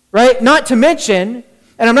 Right? Not to mention,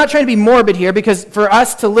 and I'm not trying to be morbid here, because for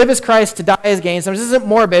us to live as Christ, to die as gain, so this isn't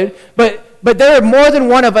morbid, but there are more than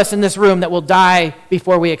one of us in this room that will die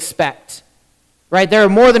before we expect. right? There are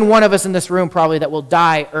more than one of us in this room probably that will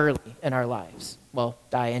die early in our lives. Well,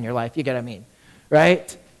 die in your life, you get what I mean,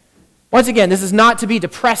 right? Once again, this is not to be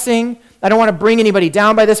depressing. I don't want to bring anybody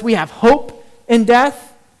down by this. We have hope in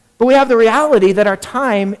death, but we have the reality that our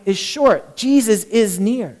time is short. Jesus is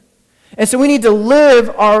near. And so we need to live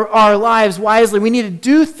our lives wisely. We need to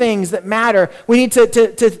do things that matter. We need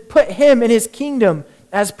to put him and his kingdom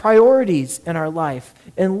as priorities in our life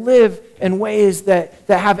and live in ways that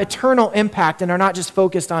have eternal impact and are not just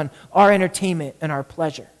focused on our entertainment and our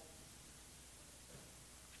pleasure.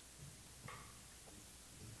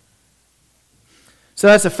 So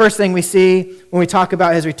that's the first thing we see when we talk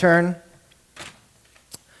about his return.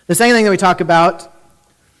 The second thing that we talk about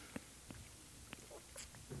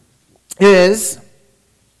is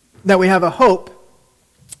that we have a hope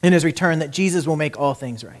in his return that Jesus will make all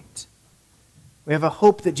things right. We have a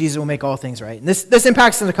hope that Jesus will make all things right. And this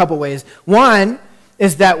impacts us in a couple ways. One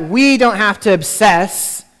is that we don't have to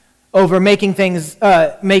obsess over making things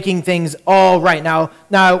all right. Now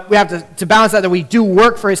we have to balance that we do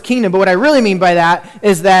work for his kingdom, but what I really mean by that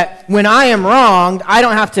is that when I am wronged, I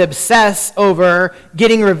don't have to obsess over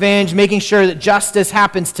getting revenge, making sure that justice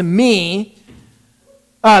happens to me,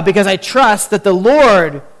 because I trust that the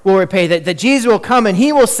Lord will repay, that Jesus will come and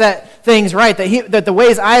he will set things right, that the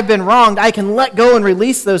ways I've been wronged, I can let go and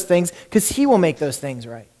release those things because he will make those things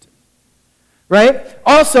right. Right?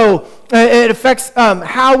 Also, it affects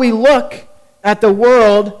how we look at the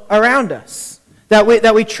world around us, that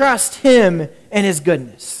we trust him and his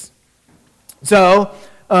goodness. So,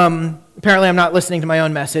 apparently I'm not listening to my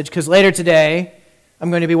own message because later today I'm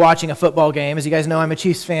going to be watching a football game. As you guys know, I'm a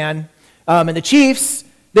Chiefs fan. And the Chiefs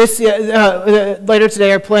later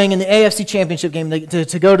today are playing in the AFC Championship game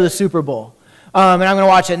to go to the Super Bowl. And I'm going to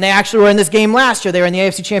watch it. And they actually were in this game last year. They were in the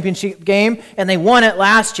AFC Championship game, and they won it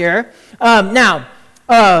last year. Now,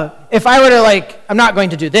 if I were to, I'm not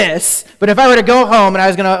going to do this, but if I were to go home and I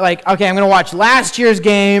was going to, okay, I'm going to watch last year's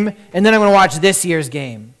game, and then I'm going to watch this year's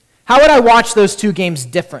game, how would I watch those two games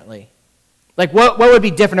differently? What would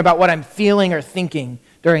be different about what I'm feeling or thinking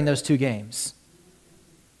during those two games?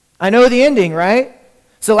 I know the ending, right?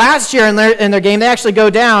 So last year in their game, they actually go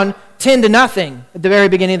down 10-0 at the very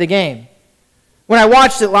beginning of the game. When I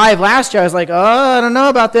watched it live last year, I was like, I don't know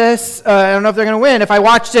about this. I don't know if they're going to win. If I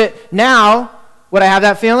watched it now, would I have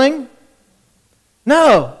that feeling?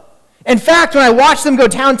 No. In fact, when I watched them go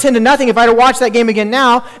down 10-0, if I were to watch that game again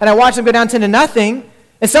now, and I watched them go down 10-0,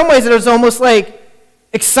 in some ways it was almost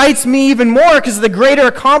excites me even more because of the greater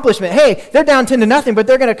accomplishment. Hey, they're down 10-0, but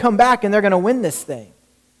they're going to come back and they're going to win this thing.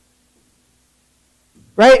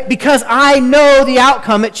 Right? Because I know the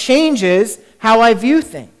outcome, it changes how I view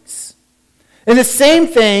things. And the same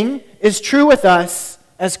thing is true with us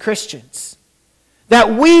as Christians.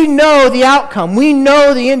 That we know the outcome, we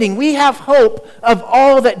know the ending, we have hope of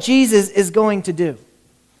all that Jesus is going to do.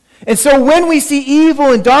 And so when we see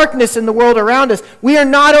evil and darkness in the world around us, we are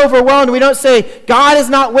not overwhelmed. We don't say, God is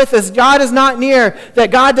not with us, God is not near,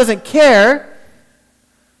 that God doesn't care.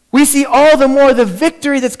 We see all the more the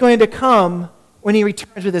victory that's going to come when he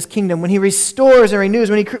returns with his kingdom, when he restores and renews,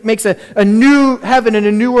 when he makes a new heaven and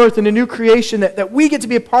a new earth and a new creation that we get to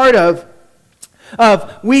be a part of.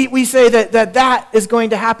 We say that is going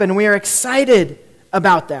to happen. We are excited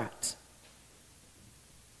about that.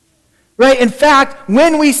 Right? In fact,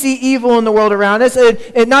 when we see evil in the world around us,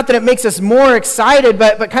 not that it makes us more excited,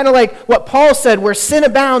 but kind of like what Paul said, where sin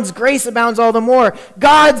abounds, grace abounds all the more.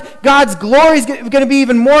 God's glory is going to be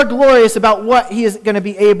even more glorious about what he is going to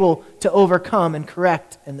be able to overcome and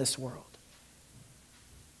correct in this world.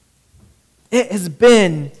 It has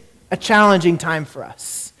been a challenging time for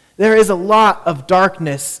us. There is a lot of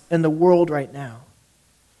darkness in the world right now.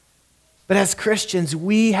 But as Christians,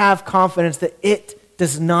 we have confidence that it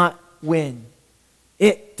does not win.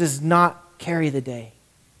 It does not carry the day.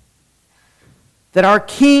 That our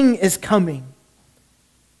King is coming.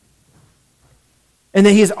 And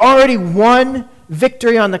that he has already won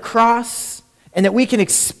victory on the cross. And that we can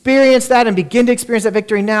experience that and begin to experience that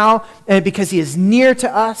victory now. And because he is near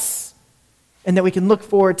to us. And that we can look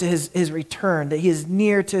forward to his return. That he is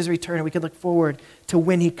near to his return. And we can look forward to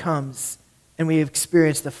when he comes. And we have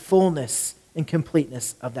experienced the fullness and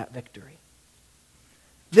completeness of that victory.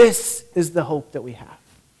 This is the hope that we have.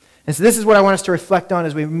 And so this is what I want us to reflect on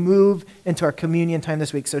as we move into our communion time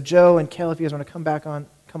this week. So Joe and Kel, if you guys want to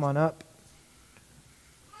come on up.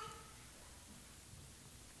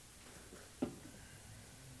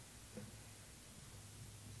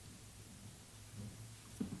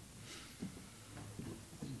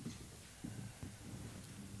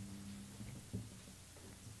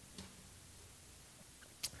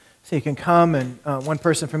 So you can come and one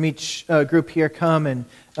person from each group here come and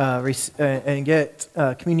get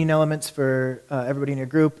communion elements for everybody in your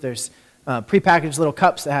group. There's prepackaged little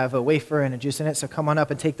cups that have a wafer and a juice in it. So come on up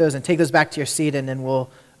and take those back to your seat, and then we'll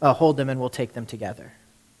hold them and we'll take them together.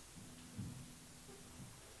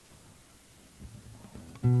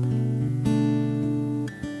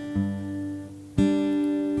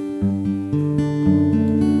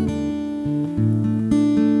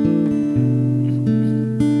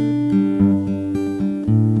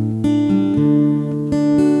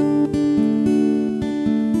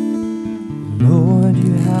 Lord,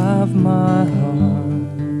 you have my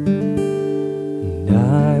heart, and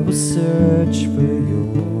I will search for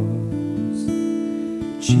yours.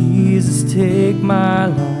 Jesus, take my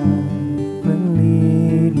life and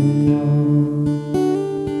lead me on.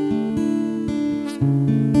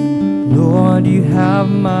 Lord, you have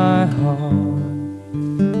my heart,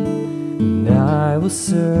 and I will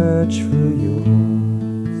search for yours.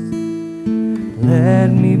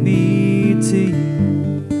 Let me be to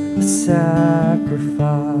you a sacrifice,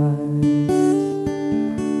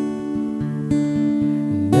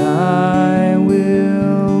 and I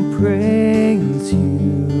will praise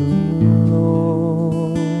you,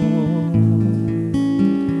 Lord,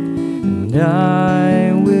 and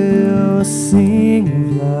I will sing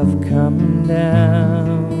of love come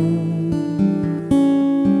down,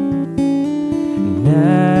 and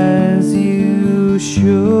as you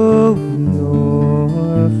show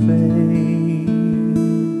your face,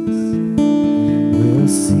 we'll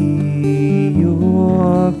see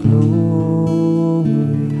your glory.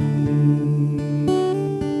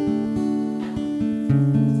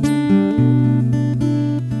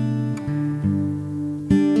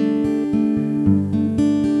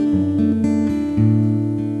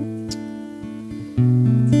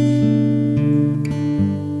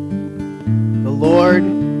 The Lord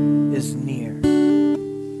is near.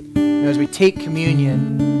 As we take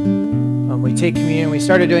communion, we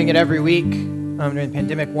started doing it every week during the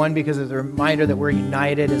pandemic, one, because of the reminder that we're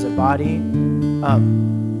united as a body.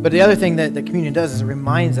 But the other thing that the communion does is it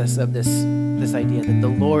reminds us of this idea that the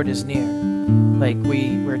Lord is near. Like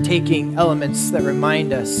we're taking elements that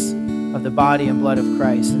remind us of the body and blood of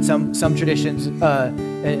Christ. And some traditions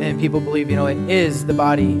and people believe, it is the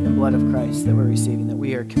body and blood of Christ that we're receiving, that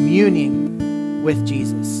we are communing with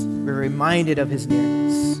Jesus. We're reminded of his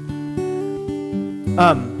nearness.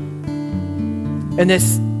 And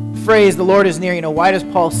this phrase, the Lord is near, why does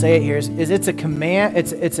Paul say it here? Is it's a command,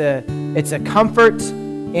 it's a comfort,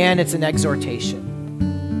 and it's an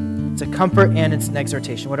exhortation. It's a comfort and it's an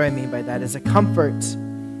exhortation. What do I mean by that? It's a comfort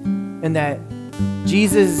in that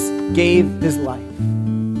Jesus gave his life.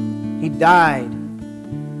 He died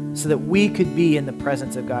so that we could be in the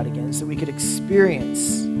presence of God again, so we could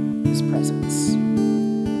experience his presence.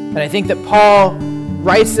 And I think that Paul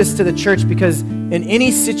writes this to the church because in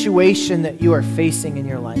any situation that you are facing in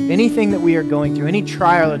your life, anything that we are going through, any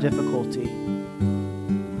trial or difficulty,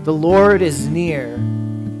 the Lord is near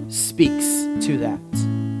speaks to that.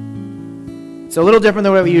 It's a little different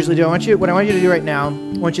than what we usually do. What I want you to do right now,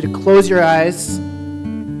 I want you to close your eyes,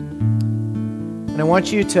 and I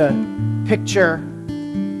want you to picture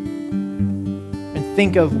and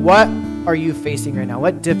think of what are you facing right now?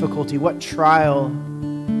 What difficulty, what trial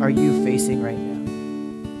are you facing right now?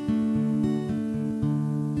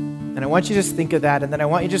 And I want you to just think of that, and then I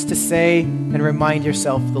want you just to say and remind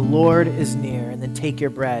yourself, the Lord is near, and then take your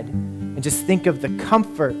bread and just think of the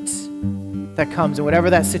comfort that comes in whatever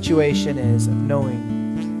that situation is, of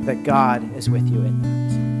knowing that God is with you in that.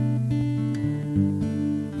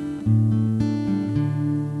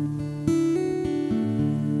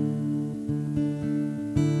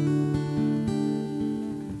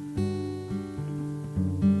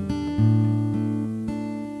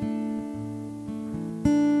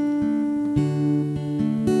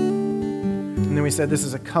 We said this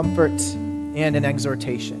is a comfort and an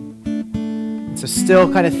exhortation. And so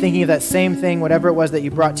still kind of thinking of that same thing, whatever it was that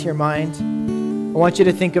you brought to your mind, I want you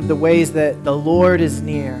to think of the ways that the Lord is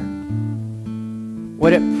near,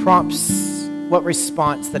 what it prompts, what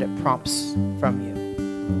response that it prompts from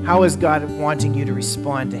you. How is God wanting you to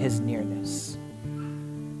respond to his nearness?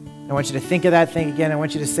 I want you to think of that thing again. I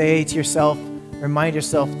want you to say to yourself, remind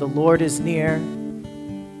yourself, the Lord is near,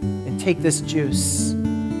 and take this juice.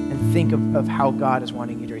 Think of how God is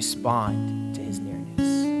wanting you to respond to his nearness.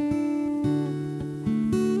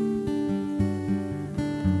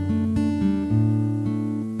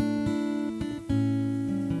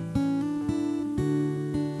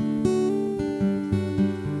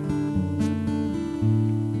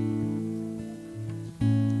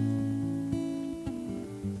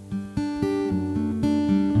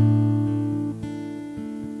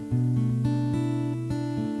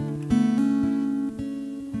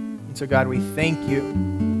 So God, we thank you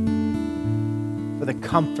for the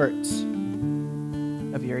comfort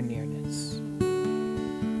of your nearness.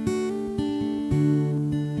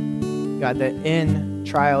 God, that in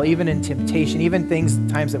trial, even in temptation, even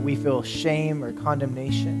times that we feel shame or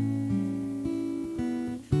condemnation,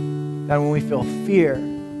 God, when we feel fear,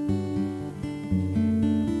 when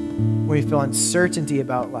we feel uncertainty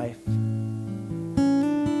about life,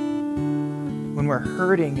 when we're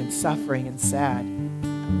hurting and suffering and sad,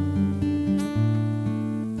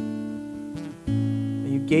 that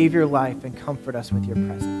you gave your life and comfort us with your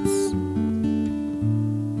presence.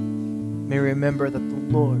 May we remember that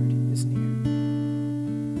the Lord is near.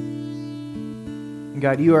 And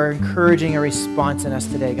God, you are encouraging a response in us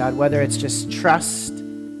today, God, whether it's just trust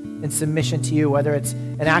and submission to you, whether it's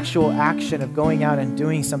an actual action of going out and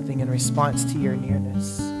doing something in response to your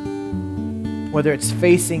nearness, whether it's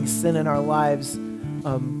facing sin in our lives,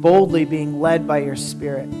 boldly being led by your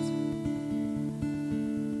Spirit.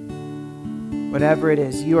 Whatever it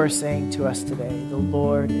is, you are saying to us today, the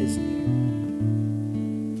Lord is near.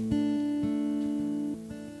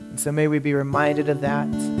 And so may we be reminded of that,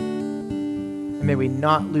 and may we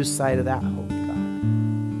not lose sight of that hope, God.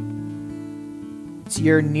 It's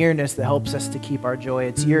your nearness that helps us to keep our joy.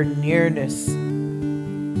 It's your nearness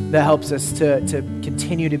that helps us to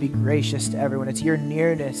continue to be gracious to everyone. It's your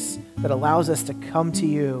nearness that allows us to come to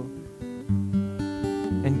you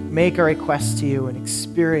and make our requests to you and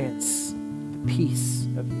experience the peace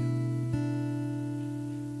of you.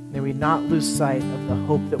 May we not lose sight of the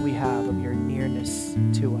hope that we have of your nearness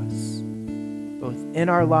to us, both in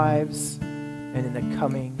our lives and in the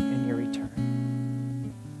coming in your return.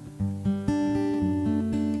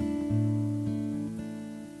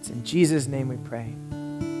 It's in Jesus' name we pray.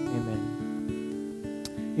 Amen.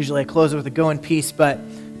 Usually I close it with a go in peace, but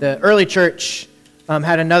the early church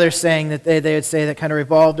had another saying that they would say that kind of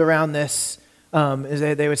revolved around this. Is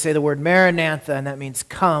they would say the word Maranatha, and that means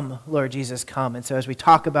come, Lord Jesus, come. And so as we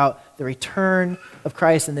talk about the return of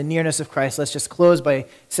Christ and the nearness of Christ, let's just close by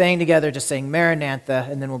saying together, just saying Maranatha,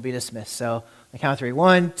 and then we'll be dismissed. So on the count of three.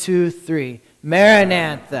 1, 2, 3.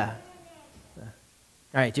 Maranatha. All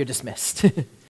right, you're dismissed.